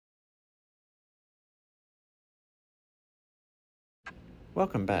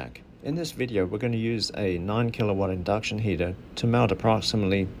Welcome back. In this video, we're going to use a 9 kilowatt induction heater to melt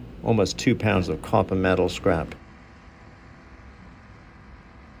approximately almost 2 pounds of copper metal scrap.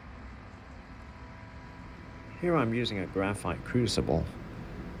 Here I'm using a graphite crucible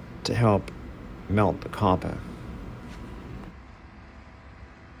to help melt the copper.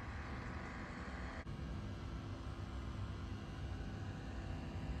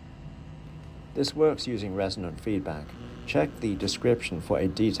 This works using resonant feedback. Check the description for a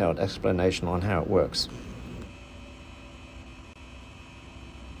detailed explanation on how it works.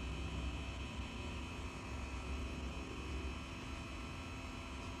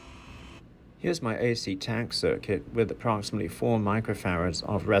 Here's my AC tank circuit with approximately 4 microfarads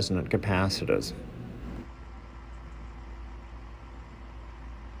of resonant capacitors.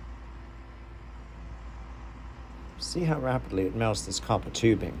 See how rapidly it melts this copper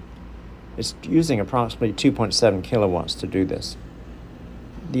tubing. It's using approximately 2.7 kilowatts to do this.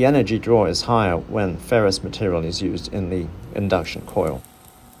 The energy draw is higher when ferrous material is used in the induction coil.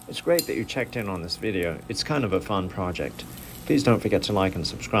 It's great that you checked in on this video. It's kind of a fun project. Please don't forget to like and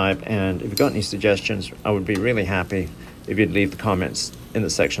subscribe, and if you've got any suggestions, I would be really happy if you'd leave the comments in the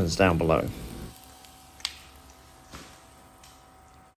sections down below.